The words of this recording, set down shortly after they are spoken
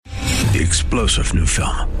the explosive new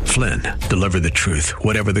film, Flynn, Deliver the Truth,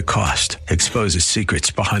 Whatever the Cost, exposes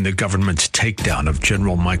secrets behind the government's takedown of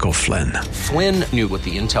General Michael Flynn. Flynn knew what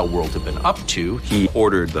the intel world had been up to. He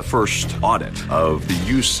ordered the first audit of the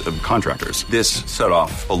use of contractors. This set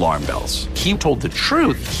off alarm bells. He told the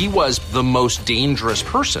truth. He was the most dangerous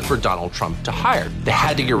person for Donald Trump to hire. They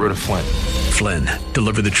had to get rid of Flynn. Flynn,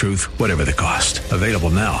 Deliver the Truth, Whatever the Cost. Available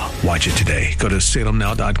now. Watch it today. Go to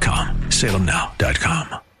salemnow.com.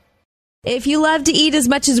 salemnow.com. If you love to eat as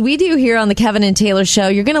much as we do here on the Kevin and Taylor Show,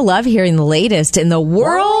 you're going to love hearing the latest in the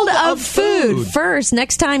world of food. First,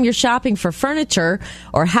 next time you're shopping for furniture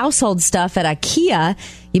or household stuff at IKEA,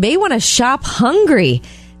 you may want to shop hungry.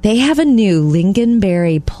 They have a new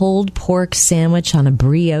lingonberry pulled pork sandwich on a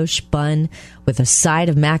brioche bun with a side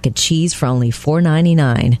of mac and cheese for only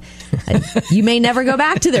 $4.99. You may never go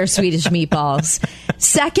back to their Swedish meatballs.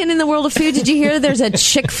 Second, in the world of food, did you hear there's a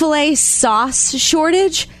Chick-fil-A sauce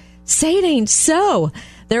shortage? Say it ain't so.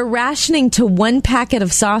 They're rationing to 1 packet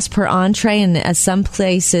of sauce per entree and at some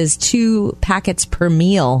places 2 packets per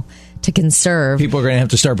meal to conserve. People are going to have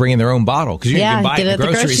to start bringing their own bottle because you can buy it at the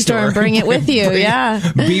grocery store and bring it with you.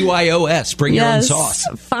 BYOS, bring your own sauce.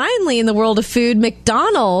 Finally, in the world of food,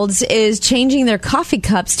 McDonald's is changing their coffee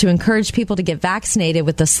cups to encourage people to get vaccinated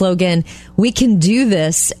with the slogan, "We can do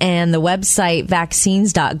this," and the website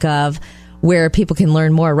vaccines.gov, where people can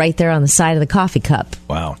learn more right there on the side of the coffee cup.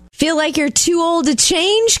 Wow. Feel like you're too old to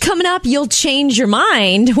change? Coming up, you'll change your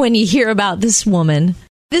mind when you hear about this woman.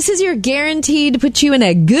 This is your guaranteed to put you in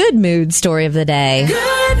a good mood story of the day.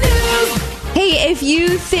 Good news. Hey, if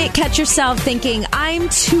you catch yourself thinking, I'm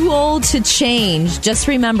too old to change, just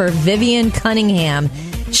remember Vivian Cunningham.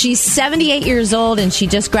 She's 78 years old and she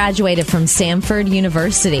just graduated from Samford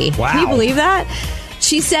University. Wow. Can you believe that?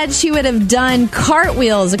 She said she would have done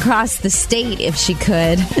cartwheels across the state if she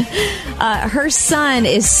could. Her son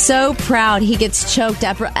is so proud. He gets choked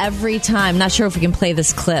up every time. Not sure if we can play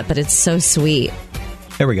this clip, but it's so sweet.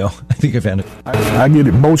 There we go. I think I found it. I get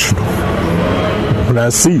emotional when I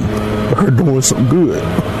see her doing something good.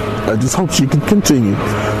 I just hope she can continue.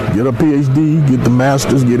 Get a PhD, get the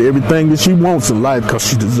master's, get everything that she wants in life because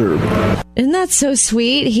she deserves it. Isn't that so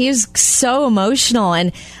sweet? He was so emotional,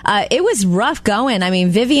 and it was rough going. I mean,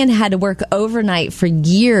 Vivian had to work overnight for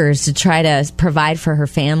years to try to provide for her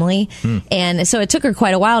family, and so it took her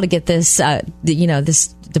quite a while to get this, this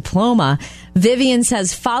diploma. Vivian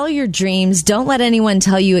says, follow your dreams. Don't let anyone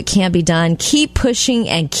tell you it can't be done. Keep pushing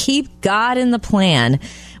and keep God in the plan.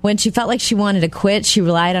 When she felt like she wanted to quit, she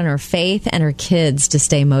relied on her faith and her kids to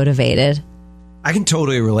stay motivated. I can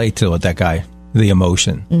totally relate to that guy, the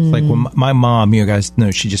emotion. Like when my mom, you guys know,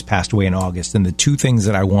 she just passed away in August. And the 2 things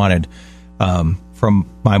that I wanted from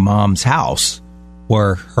my mom's house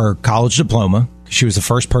were her college diploma. She was the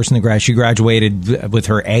first person to graduate. She graduated with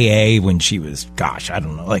her AA when she was, I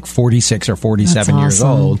don't know, like 46 or 47 years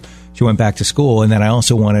old. She went back to school. And then I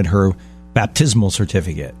also wanted her baptismal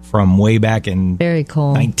certificate from way back in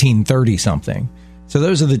 1930 something. So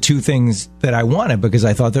those are the 2 things that I wanted because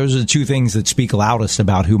I thought those are the 2 things that speak loudest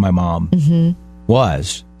about who my mom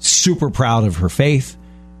was. Super proud of her faith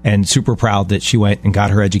and super proud that she went and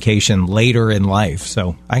got her education later in life.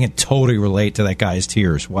 So I can totally relate to that guy's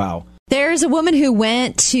tears. Wow. There's a woman who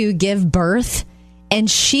went to give birth and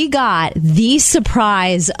she got the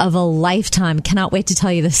surprise of a lifetime. Cannot wait to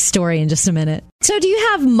tell you this story in just a minute. So do you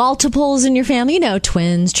have multiples in your family? You know,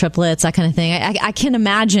 twins, triplets, that kind of thing. I can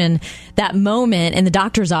imagine that moment in the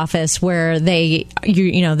doctor's office where the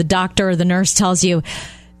doctor or the nurse tells you,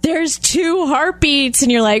 there's 2 heartbeats,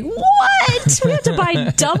 and you're like, what? We have to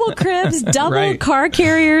buy double cribs, double car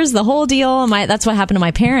carriers, the whole deal. That's what happened to my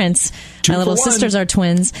parents. My little sisters are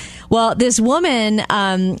twins. Well, this woman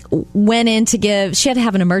went in she had to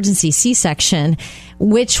have an emergency C-section,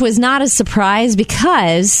 which was not a surprise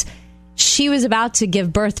because she was about to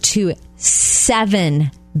give birth to 7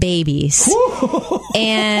 babies.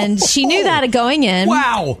 And she knew that going in.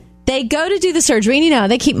 Wow. They go to do the surgery,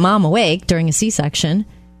 and they keep mom awake during a C-section.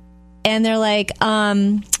 And they're like,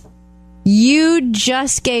 you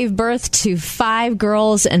just gave birth to 5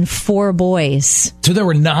 girls and 4 boys. So there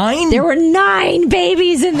were 9? There were 9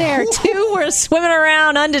 babies in there. 2 were swimming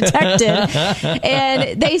around undetected.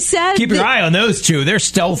 And they said... Keep your eye on those 2. They're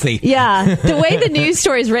stealthy. Yeah. The way the news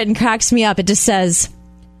story is written cracks me up. It just says,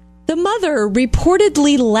 the mother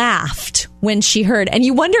reportedly laughed when she heard. And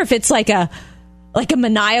you wonder if it's like a... like a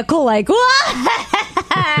maniacal, like,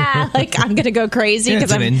 like I'm going to go crazy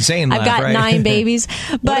because an insane I've got 9 babies.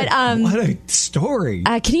 But what a story.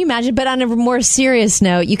 Can you imagine? But on a more serious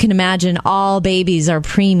note, you can imagine all babies are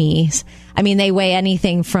preemies. I mean, they weigh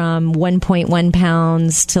anything from 1.1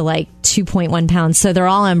 pounds to like 2.1 pounds. So they're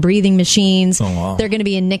all on breathing machines. Oh, wow. They're going to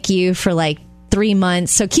be in NICU for like 3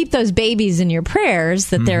 months. So keep those babies in your prayers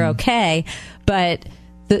that they're okay. But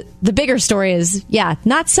the bigger story is,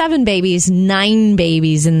 not 7 babies, 9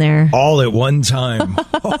 babies in there. All at one time.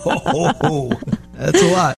 That's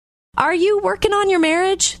a lot. Are you working on your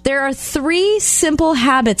marriage? There are 3 simple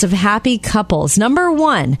habits of happy couples. Number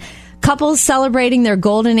 1, couples celebrating their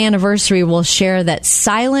golden anniversary will share that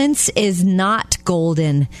silence is not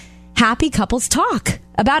golden. Happy couples talk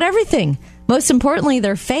about everything. Most importantly,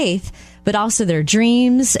 their faith, but also their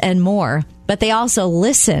dreams and more. But they also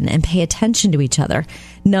listen and pay attention to each other.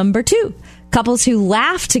 Number 2, couples who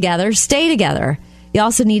laugh together stay together. You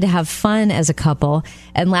also need to have fun as a couple,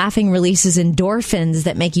 and laughing releases endorphins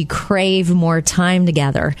that make you crave more time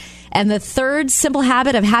together. And the 3rd simple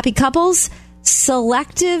habit of happy couples,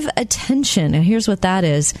 selective attention. And here's what that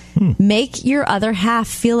is. Make your other half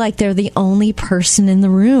feel like they're the only person in the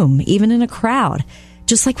room, even in a crowd.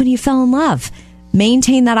 Just like when you fell in love.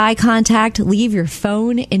 Maintain that eye contact. Leave your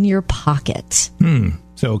phone in your pocket.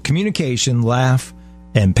 So communication, laugh,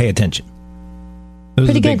 and pay attention. Those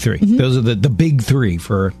are the big 3. Those are the big 3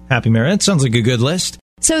 for happy marriage. That sounds like a good list.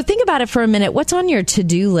 So think about it for a minute. What's on your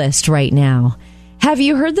to-do list right now? Have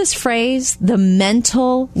you heard this phrase, the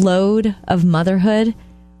mental load of motherhood?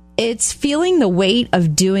 It's feeling the weight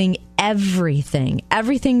of doing everything.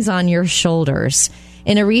 Everything's on your shoulders.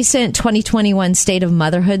 In a recent 2021 State of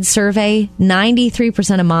Motherhood survey,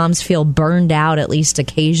 93% of moms feel burned out at least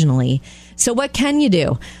occasionally. So what can you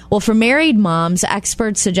do? Well, for married moms,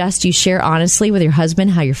 experts suggest you share honestly with your husband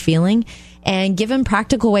how you're feeling and give him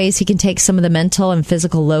practical ways he can take some of the mental and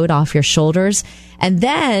physical load off your shoulders, and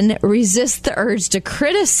then resist the urge to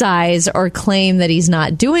criticize or claim that he's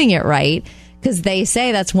not doing it right, because they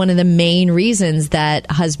say that's one of the main reasons that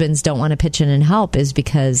husbands don't want to pitch in and help is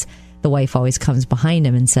because the wife always comes behind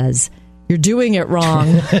him and says, "You're doing it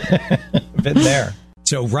wrong." Been there.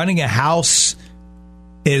 So running a house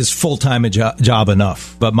is full-time job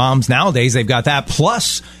enough. But moms nowadays, they've got that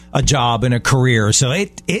plus a job and a career. So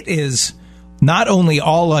it is not only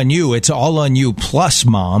all on you, it's all on you plus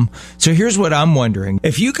mom. So here's what I'm wondering.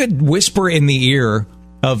 If you could whisper in the ear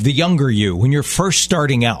of the younger you when you're first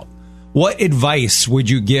starting out, what advice would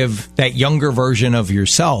you give that younger version of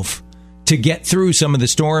yourself to get through some of the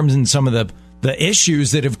storms and some of the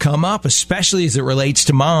issues that have come up, especially as it relates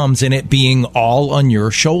to moms and it being all on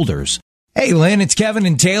your shoulders? Hey, Lynn, it's Kevin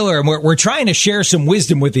and Taylor, and we're trying to share some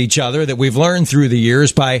wisdom with each other that we've learned through the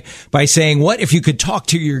years by saying, what if you could talk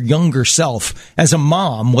to your younger self as a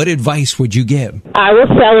mom? What advice would you give? I will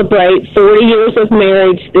celebrate 40 years of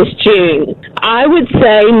marriage this June. I would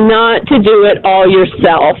say not to do it all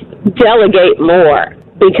yourself. Delegate more.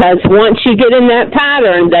 Because once you get in that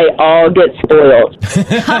pattern, they all get spoiled.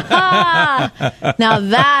 Now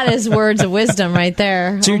that is words of wisdom right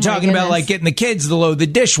there. So you're talking about like getting the kids to load the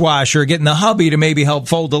dishwasher, getting the hubby to maybe help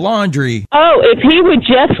fold the laundry. Oh, if he would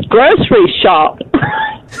just grocery shop,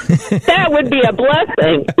 that would be a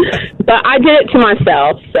blessing. But I did it to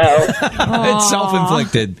myself, so. It's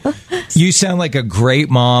self-inflicted. You sound like a great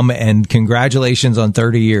mom, and congratulations on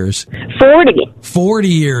 30 years. 40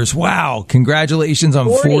 years. Wow. Congratulations on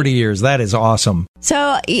 40 years. That is awesome.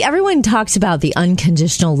 So everyone talks about the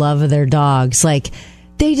unconditional love of their dogs. Like,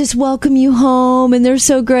 they just welcome you home and they're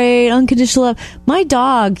so great. Unconditional love. My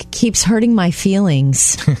dog keeps hurting my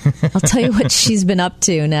feelings. I'll tell you what she's been up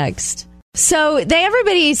to next. So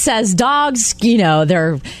everybody says dogs, you know,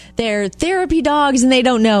 they're therapy dogs and they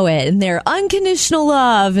don't know it, and they're unconditional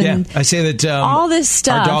love, and I say that all this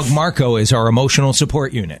stuff. Our dog Marco is our emotional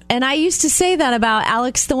support unit. And I used to say that about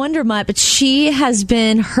Alex the Wonder Mutt, but she has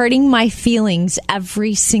been hurting my feelings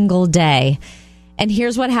every single day. And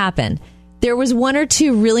here's what happened. There was 1 or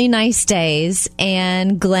 2 really nice days,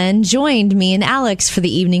 and Glenn joined me and Alex for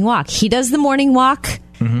the evening walk. He does the morning walk,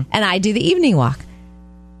 and I do the evening walk.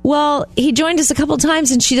 Well, he joined us a couple times,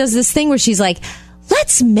 and she does this thing where she's like,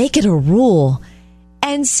 let's make it a rule.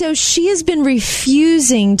 And so she has been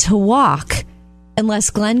refusing to walk unless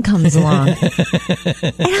Glenn comes along.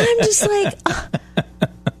 And I'm just like,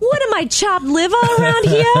 what am I, chopped liver around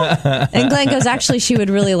here? And Glenn goes, actually, she would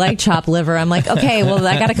really like chopped liver. I'm like, okay, well,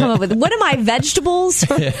 I got to come up with, what am I, vegetables?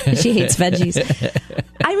 She hates veggies.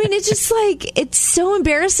 I mean, it's just like, it's so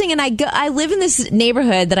embarrassing. And I live in this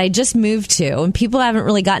neighborhood that I just moved to, and people haven't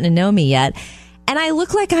really gotten to know me yet. And I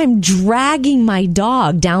look like I'm dragging my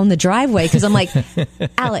dog down the driveway because I'm like,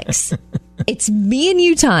 Alex, it's me and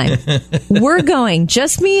you time. We're going,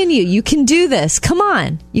 just me and you. You can do this. Come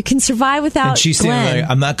on. You can survive without And she's Glenn. saying,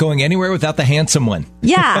 I'm not going anywhere without the handsome one.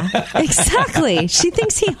 Yeah, exactly. She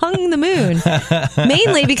thinks he hung the moon.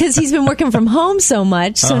 Mainly because he's been working from home so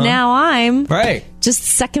much. So now I'm just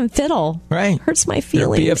second fiddle. Right. Hurts my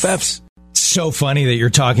feelings. They're BFFs. So funny that you're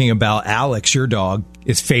talking about Alex, your dog,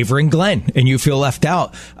 is favoring Glenn, and you feel left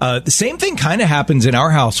out. The same thing kind of happens in our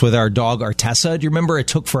house with our dog, Artessa. Do you remember it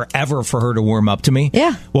took forever for her to warm up to me?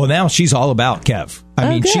 Yeah. Well, now she's all about Kev. I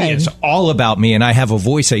mean, she is all about me, and I have a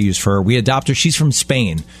voice I use for her. We adopt her. She's from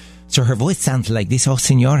Spain. So her voice sounds like this. Oh,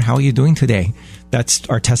 senor, how are you doing today? That's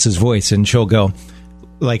Artessa's voice, and she'll go...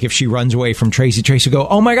 Like if she runs away from Tracy will go,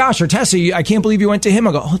 oh my gosh, Artessa, I can't believe you went to him.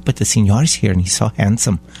 I'll go, oh, but the senor's here and he's so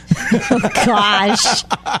handsome. Oh gosh.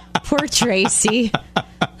 Poor Tracy.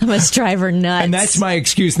 I must drive her nuts. And that's my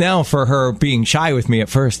excuse now for her being shy with me at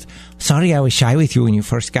first. Sorry, I was shy with you when you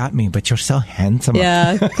first got me, but you're so handsome.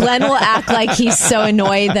 Yeah. Glenn will act like he's so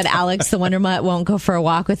annoyed that Alex the Wonder Mutt won't go for a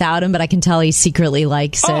walk without him, but I can tell he secretly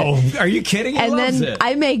likes it. Oh, are you kidding? And then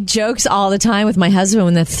I make jokes all the time with my husband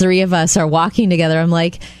when the three of us are walking together. I'm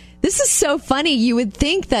like, this is so funny. You would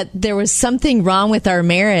think that there was something wrong with our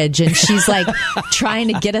marriage, and she's like trying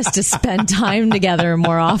to get us to spend time together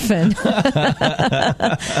more often.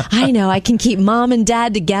 I know. I can keep mom and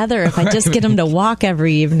dad together if I just get them to walk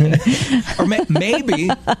every evening. Or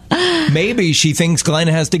maybe she thinks Glenn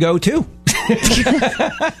has to go too.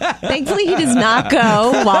 Thankfully, he does not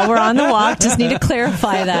go while we're on the walk. Just need to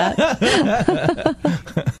clarify that.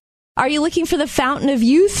 Are you looking for the fountain of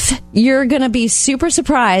youth? You're going to be super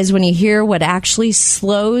surprised when you hear what actually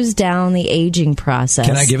slows down the aging process.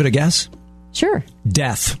 Can I give it a guess? Sure.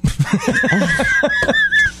 Death.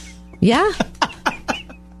 Yeah.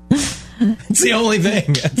 It's the only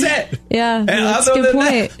thing. That's it. Yeah, that's a good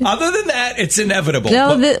point. Other than that, it's inevitable.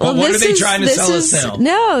 No, what are they trying to sell us now?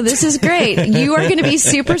 No, this is great. You are going to be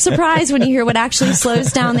super surprised when you hear what actually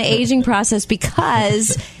slows down the aging process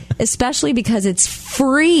especially because it's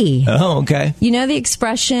free. Oh, okay. You know the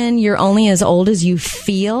expression, you're only as old as you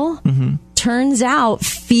feel? Mm-hmm. Turns out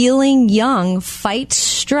feeling young fights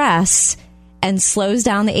stress and slows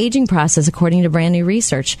down the aging process, according to brand new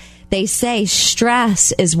research. They say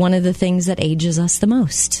stress is one of the things that ages us the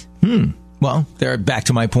most. Well, they're back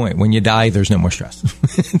to my point. When you die, there's no more stress.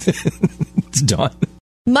 It's done.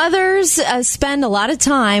 Mothers spend a lot of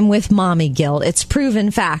time with mommy guilt. It's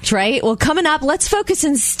proven fact, right? Well, coming up, let's focus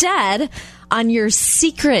instead on your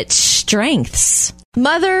secret strengths.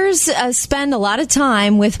 Mothers spend a lot of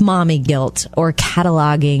time with mommy guilt or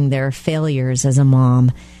cataloging their failures as a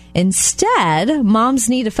mom. Instead, moms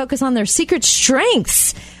need to focus on their secret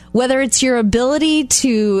strengths. Whether it's your ability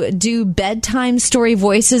to do bedtime story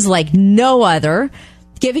voices like no other,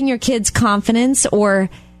 giving your kids confidence, or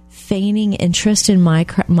feigning interest in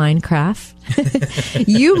Minecraft.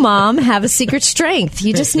 You, mom, have a secret strength.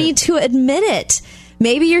 You just need to admit it.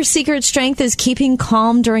 Maybe your secret strength is keeping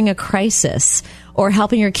calm during a crisis or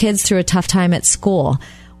helping your kids through a tough time at school.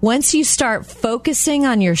 Once you start focusing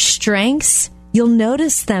on your strengths, you'll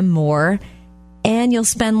notice them more, and you'll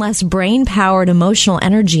spend less brain-powered emotional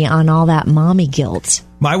energy on all that mommy guilt.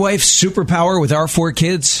 My wife's superpower with our 4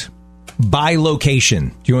 kids, bi-location.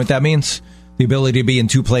 Do you know what that means? The ability to be in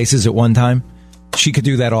 2 places at one time. She could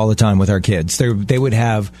do that all the time with our kids. They would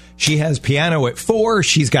have, she has piano at 4,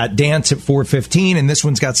 she's got dance at 4:15, and this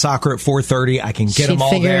one's got soccer at 4:30. I can get them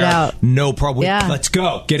all there. It out. No problem. Yeah. Let's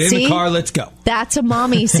go. Get in the car. Let's go. That's a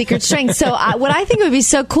mommy secret strength. So what I think would be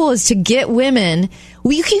so cool is to get women,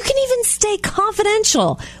 you can even stay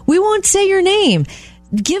confidential. We won't say your name.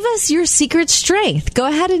 Give us your secret strength. Go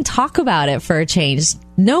ahead and talk about it for a change.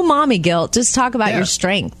 No mommy guilt. Just talk about your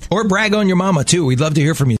strength. Or brag on your mama, too. We'd love to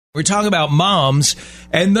hear from you. We're talking about moms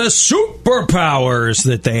and the superpowers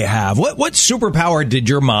that they have. What superpower did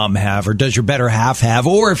your mom have, or does your better half have?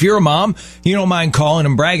 Or if you're a mom, you don't mind calling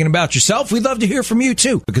and bragging about yourself, we'd love to hear from you,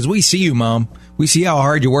 too. Because we see you, Mom. We see how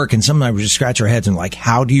hard you work, and sometimes we just scratch our heads and like,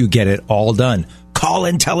 how do you get it all done? Call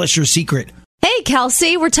and tell us your secret. Hey,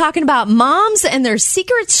 Kelsey, we're talking about moms and their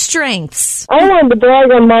secret strengths. I wanted to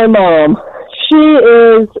brag on my mom.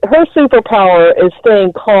 Her superpower is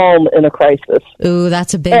staying calm in a crisis. Ooh,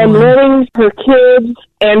 that's a big one. And letting her kids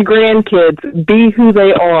and grandkids be who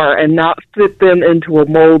they are and not fit them into a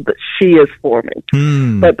mold that she is forming,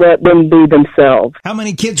 but let them be themselves. How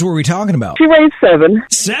many kids were we talking about? She raised 7.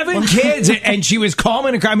 7 kids, and she was calm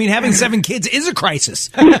in a crisis. I mean, having 7 kids is a crisis.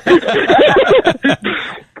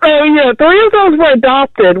 Oh, Yeah, 3 of those were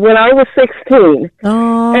adopted when I was 16.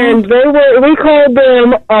 Oh. And we called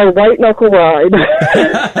them a white knuckle ride.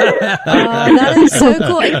 Oh, that is so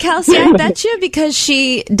cool. And Kelsey, I bet you because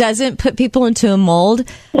she doesn't put people into a mold,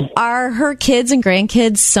 are her kids and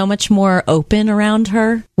grandkids so much more open around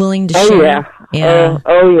her, willing to share? Yeah. Yeah.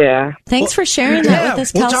 Yeah. Thanks for sharing that with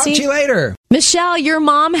us, Kelsey. We'll talk to you later. Michelle, your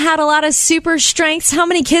mom had a lot of super strengths. How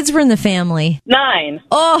many kids were in the family? 9.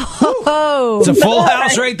 Oh, It's a full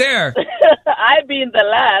house right there. I being the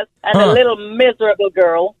last and a little miserable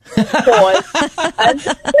girl.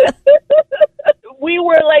 We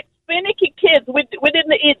were like finicky kids. We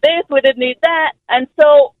didn't eat this, we didn't eat that. And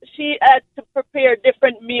so she had to prepare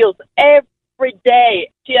different meals every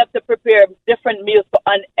day. She had to prepare different meals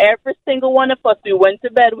on every single one of us. We went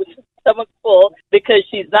to bed with stomach full because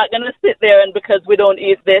she's not going to sit there, and because we don't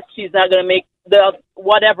eat this, she's not going to make the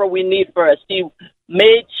whatever we need for us. She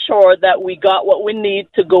made sure that we got what we need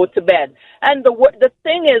to go to bed. And the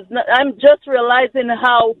thing is, I'm just realizing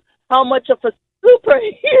how much of a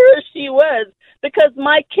superhero she was, because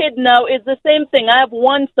my kid now is the same thing. I have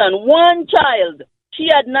one son, one child. She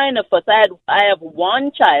had 9 of us. I have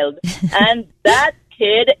one child, and that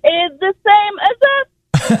kid is the same as us.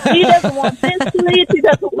 He doesn't want this to eat. He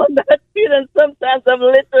doesn't want that to eat. And sometimes I'm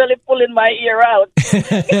literally pulling my ear out.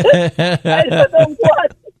 I don't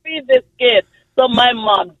want to feed this kid. So my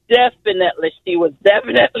mom she was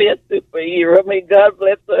definitely a superhero. May God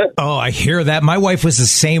bless her. Oh, I hear that. My wife was the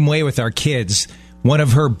same way with our kids. One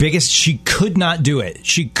of her biggest, she could not do it.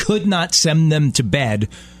 She could not send them to bed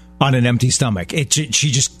on an empty stomach. She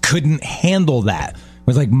just couldn't handle that. It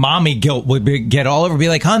was like mommy guilt would get all over, be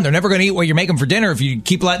like, hon, they're never going to eat what you're making for dinner if you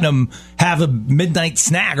keep letting them have a midnight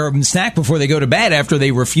snack or a snack before they go to bed after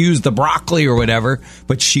they refuse the broccoli or whatever.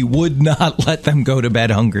 But she would not let them go to bed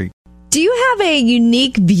hungry. Do you have a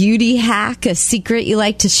unique beauty hack, a secret you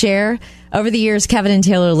like to share? Over the years, Kevin and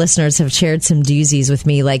Taylor listeners have shared some doozies with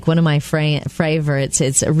me. Like one of my favorites,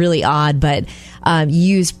 it's really odd, but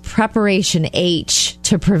use Preparation H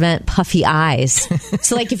to prevent puffy eyes.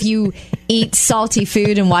 So like if you eat salty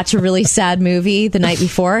food and watch a really sad movie the night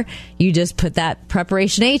before, you just put that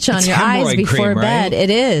Preparation H on your eyes before bed. Right? It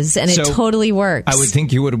is, and it totally works. I would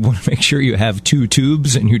think you would want to make sure you have 2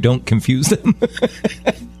 tubes and you don't confuse them.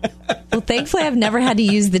 Well, thankfully, I've never had to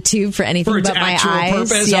use the tube for anything but my eyes.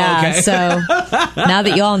 Purpose? Yeah, okay. So now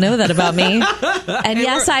that you all know that about me, and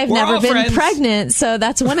yes, I've never been pregnant, so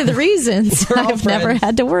that's one of the reasons I've never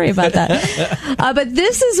had to worry about that. But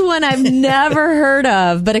this is one I've never heard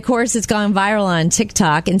of, but of course, it's gone viral on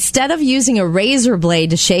TikTok. Instead of using a razor blade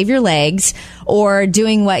to shave your legs or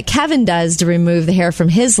doing what Kevin does to remove the hair from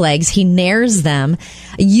his legs, he nares them.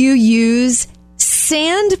 You use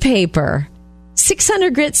sandpaper.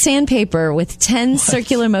 600 grit sandpaper with 10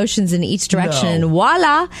 circular motions in each direction. No.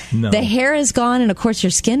 Voila! No. The hair is gone, and of course your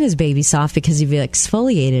skin is baby soft because you've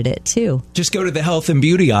exfoliated it too. Just go to the health and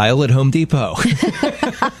beauty aisle at Home Depot. I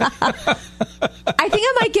think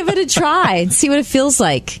I might give it a try and see what it feels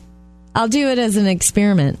like. I'll do it as an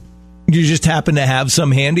experiment. You just happen to have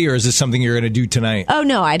some handy, or is this something you're going to do tonight? Oh,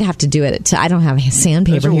 no, I'd have to do it. I don't have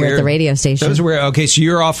sandpaper here at the radio station. Those are weird. Okay, so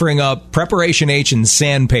you're offering up Preparation H and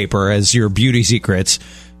sandpaper as your beauty secrets.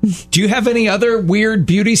 Do you have any other weird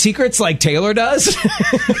beauty secrets like Taylor does?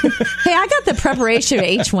 Hey, I got the Preparation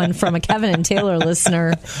H one from a Kevin and Taylor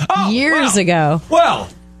listener years ago. Well,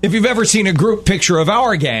 if you've ever seen a group picture of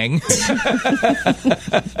our gang,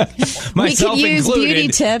 myself included, beauty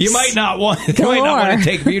tips. you might not want to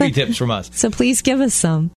take beauty tips from us. So please give us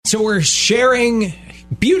some. So we're sharing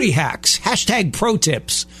beauty hacks, #pro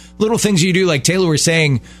tips, little things you do, like Taylor was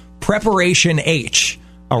saying, Preparation H.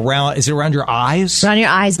 Is it around your eyes? Around your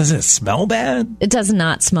eyes. Does it smell bad? It does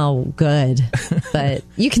not smell good, but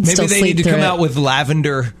you can still sleep through it. Maybe they need to come out with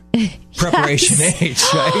lavender Preparation H,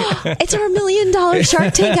 right? It's our $1 million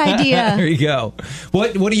Shark Tank idea. There you go.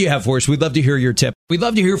 What do you have for us? We'd love to hear your tip. We'd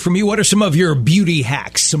love to hear from you. What are some of your beauty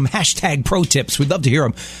hacks? Some #pro tips. We'd love to hear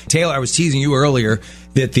them. Taylor, I was teasing you earlier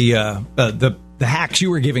that the hacks you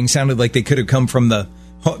were giving sounded like they could have come from the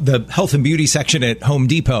health and beauty section at Home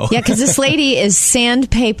Depot. Yeah, because this lady is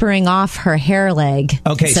sandpapering off her hair leg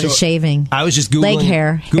instead of shaving. I was just Googling. Leg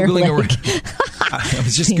hair. Googling hair leg. I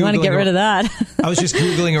was just you want to get rid of that. I was just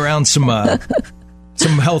Googling around some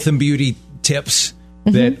health and beauty tips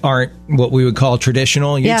that aren't what we would call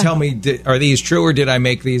traditional. You tell me, are these true or did I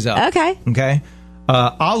make these up? Okay.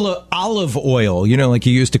 Olive oil, like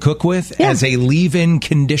you used to cook with, as a leave-in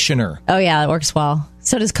conditioner. Oh, yeah, it works well.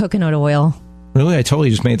 So does coconut oil. Really? I totally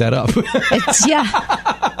just made that up.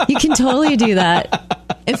 You can totally do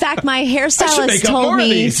that. In fact, my I should hairstylist make up told more of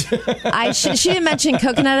me these. she didn't mention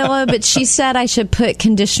coconut oil, but she said I should put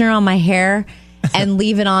conditioner on my hair and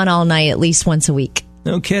leave it on all night at least once a week.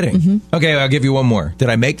 No kidding. Okay, I'll give you one more. Did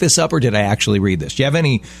I make this up or did I actually read this? Do you have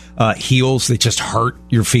any heels that just hurt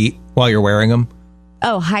your feet while you're wearing them?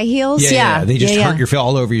 Oh, high heels? Yeah. They just hurt your feet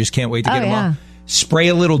all over. You just can't wait to get them off. Spray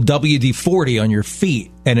a little WD-40 on your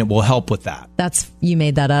feet and it will help with that. You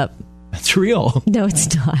made that up. That's real. No,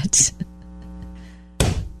 it's not.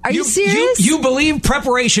 Are you serious? You believe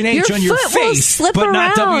Preparation H on your face, but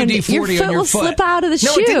not WD-40 your foot on your will foot. slip out of the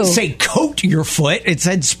No, shoe. it didn't say coat your foot. It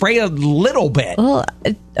said spray a little bit. Well,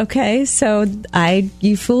 okay, so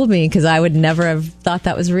you fooled me because I would never have thought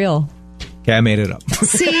that was real. Okay, I made it up.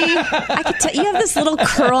 See, I could tell you have this little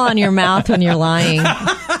curl on your mouth when you're lying.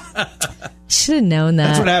 Should have known that.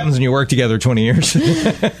 That's what happens when you work together 20 years.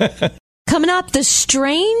 Coming up, the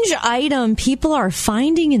strange item people are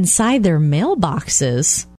finding inside their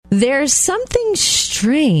mailboxes. There's something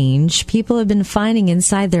strange people have been finding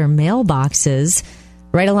inside their mailboxes,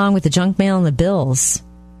 right along with the junk mail and the bills.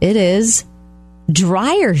 It is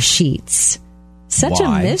dryer sheets. Such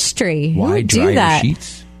a mystery. Why Who would dryer do that?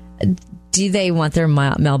 sheets? Do they want their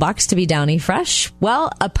mailbox to be downy fresh?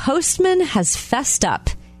 Well, a postman has fessed up.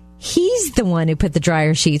 He's the one who put the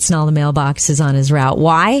dryer sheets in all the mailboxes on his route.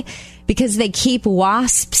 Why? Because they keep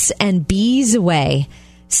wasps and bees away.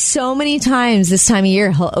 So many times this time of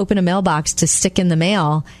year, he'll open a mailbox to stick in the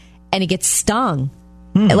mail and he gets stung.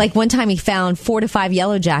 Like one time he found 4 to 5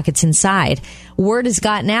 yellow jackets inside. Word has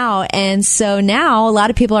gotten out. And so now a lot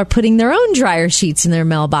of people are putting their own dryer sheets in their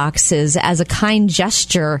mailboxes as a kind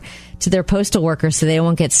gesture to their postal workers so they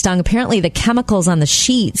won't get stung. Apparently the chemicals on the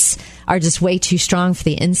sheets are just way too strong for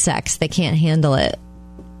the insects. They can't handle it.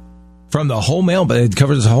 From the whole mail, but it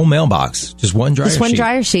covers the whole mailbox. Just one dryer sheet. Just one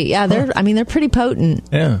dryer sheet. Yeah, they're pretty potent.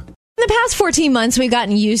 Yeah. In the past 14 months, we've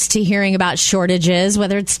gotten used to hearing about shortages,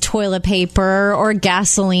 whether it's toilet paper or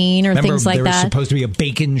gasoline or things like there that. was supposed to be a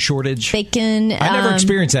bacon shortage. Bacon. I never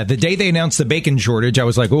experienced that. The day they announced the bacon shortage, I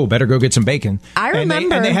was like, oh, better go get some bacon. I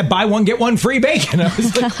remember. And they had buy one, get one free bacon. I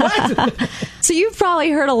was like, what? So you've probably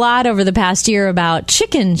heard a lot over the past year about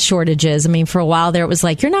chicken shortages. I mean, for a while there, it was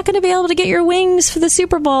like, you're not going to be able to get your wings for the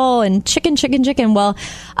Super Bowl and chicken. Well,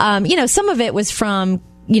 some of it was from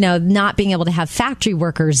not being able to have factory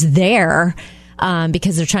workers there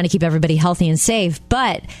because they're trying to keep everybody healthy and safe.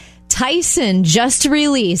 But Tyson just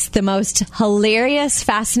released the most hilarious,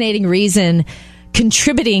 fascinating reason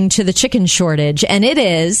contributing to the chicken shortage. And it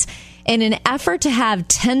is, in an effort to have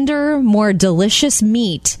tender, more delicious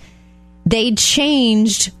meat, they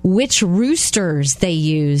changed which roosters they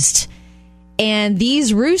used. And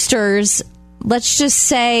these roosters, let's just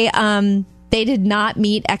say, they did not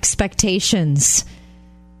meet expectations.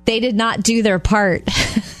 They did not do their part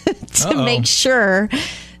to make sure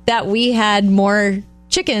that we had more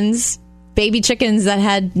chickens, baby chickens that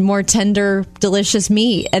had more tender, delicious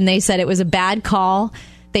meat. And they said it was a bad call.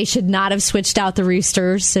 They should not have switched out the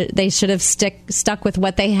roosters. They should have stuck with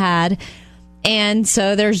what they had. And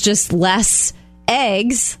so there's just less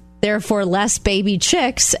eggs, therefore less baby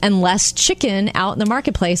chicks and less chicken out in the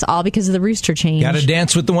marketplace, all because of the rooster change. Got to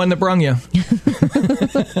dance with the one that brung you.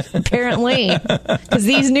 Apparently, because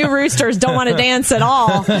these new roosters don't want to dance at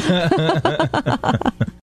all.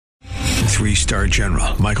 3-star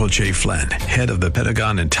General Michael J. Flynn, head of the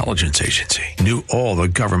Pentagon Intelligence Agency, knew all the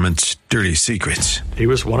government's dirty secrets. He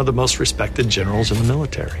was one of the most respected generals in the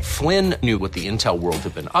military. Flynn knew what the intel world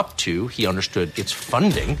had been up to. He understood its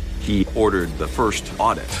funding. He ordered the first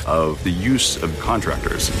audit of the use of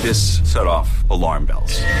contractors. This set off alarm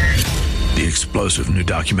bells. The explosive new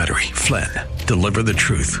documentary, Flynn, Deliver the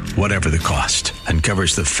Truth, Whatever the Cost,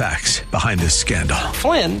 uncovers the facts behind this scandal.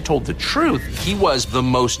 Flynn told the truth. He was the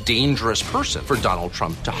most dangerous person for Donald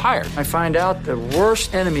Trump to hire. I find out the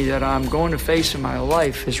worst enemy that I'm going to face in my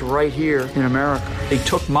life is right here in America. They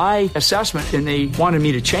took my assessment and they wanted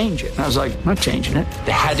me to change it. And I was like, I'm not changing it.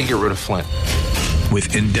 They had to get rid of Flynn.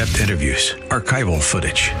 With in-depth interviews, archival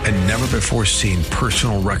footage, and never-before-seen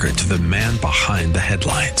personal records of the man behind the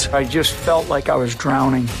headlines. I just felt like I was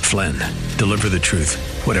drowning. Flynn, Deliver the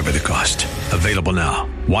Truth, Whatever the Cost. Available now.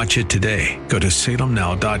 Watch it today. Go to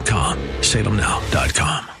salemnow.com.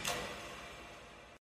 salemnow.com.